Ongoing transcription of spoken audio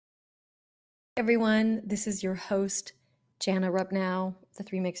everyone. This is your host, Jana Rupnow, the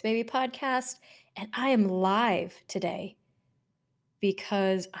Three Mixed Baby podcast, and I am live today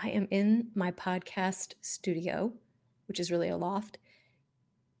because I am in my podcast studio, which is really a loft,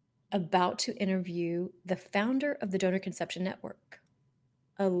 about to interview the founder of the Donor Conception Network,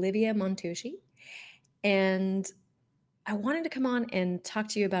 Olivia Montucci. And I wanted to come on and talk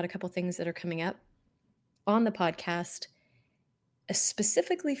to you about a couple things that are coming up on the podcast,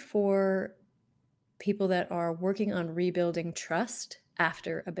 specifically for people that are working on rebuilding trust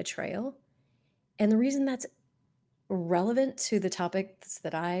after a betrayal. And the reason that's relevant to the topics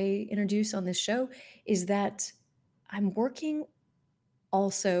that I introduce on this show is that I'm working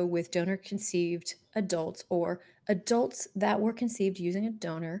also with donor conceived adults or adults that were conceived using a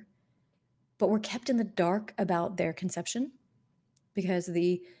donor, but were kept in the dark about their conception because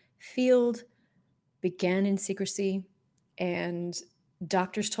the field began in secrecy and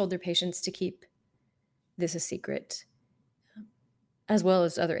doctors told their patients to keep this a secret, as well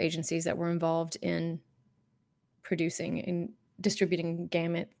as other agencies that were involved in producing and distributing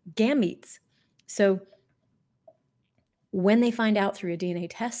gametes. So when they find out through a DNA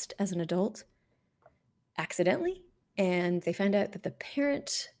test as an adult, accidentally, and they find out that the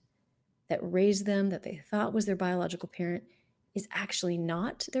parent that raised them, that they thought was their biological parent, is actually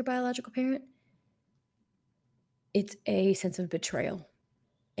not their biological parent, it's a sense of betrayal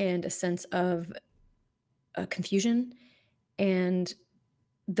and a sense of confusion. And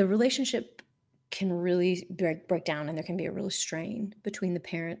the relationship can really break down, and there can be a real strain between the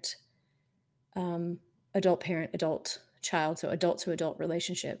parent, adult child, so adult to adult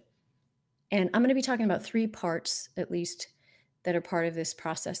relationship. And I'm going to be talking about three parts, at least, that are part of this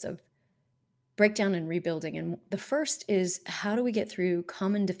process of breakdown and rebuilding. And the first is, how do we get through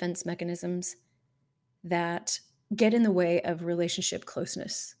common defense mechanisms that get in the way of relationship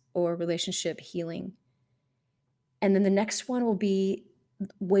closeness or relationship healing? And then the next one will be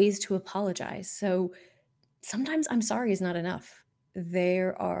ways to apologize. So sometimes I'm sorry is not enough.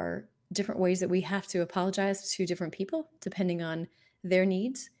 There are different ways that we have to apologize to different people depending on their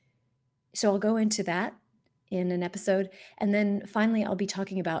needs. So I'll go into that in an episode. And then finally, I'll be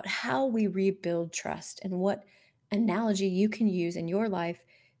talking about how we rebuild trust and what analogy you can use in your life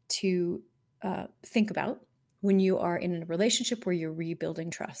to think about when you are in a relationship where you're rebuilding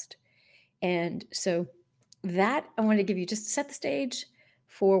trust. And so that I wanted to give you, just set the stage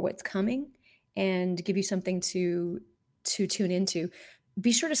for what's coming and give you something to tune into.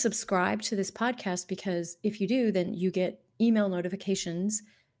 Be sure to subscribe to this podcast, because if you do, then you get email notifications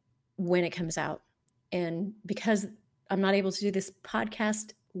when it comes out. And because I'm not able to do this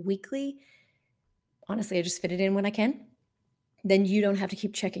podcast weekly, honestly, I just fit it in when I can. Then you don't have to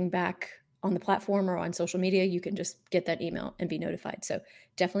keep checking back on the platform or on social media. You can just get that email and be notified. So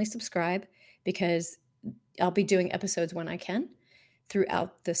definitely subscribe, because I'll be doing episodes when I can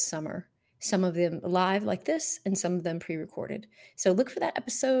throughout the summer. Some of them live like this and some of them pre-recorded. So look for that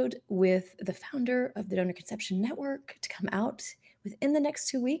episode with the founder of the Donor Conception Network to come out within the next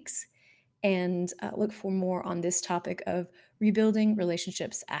 2 weeks, and look for more on this topic of rebuilding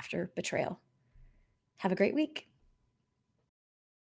relationships after betrayal. Have a great week.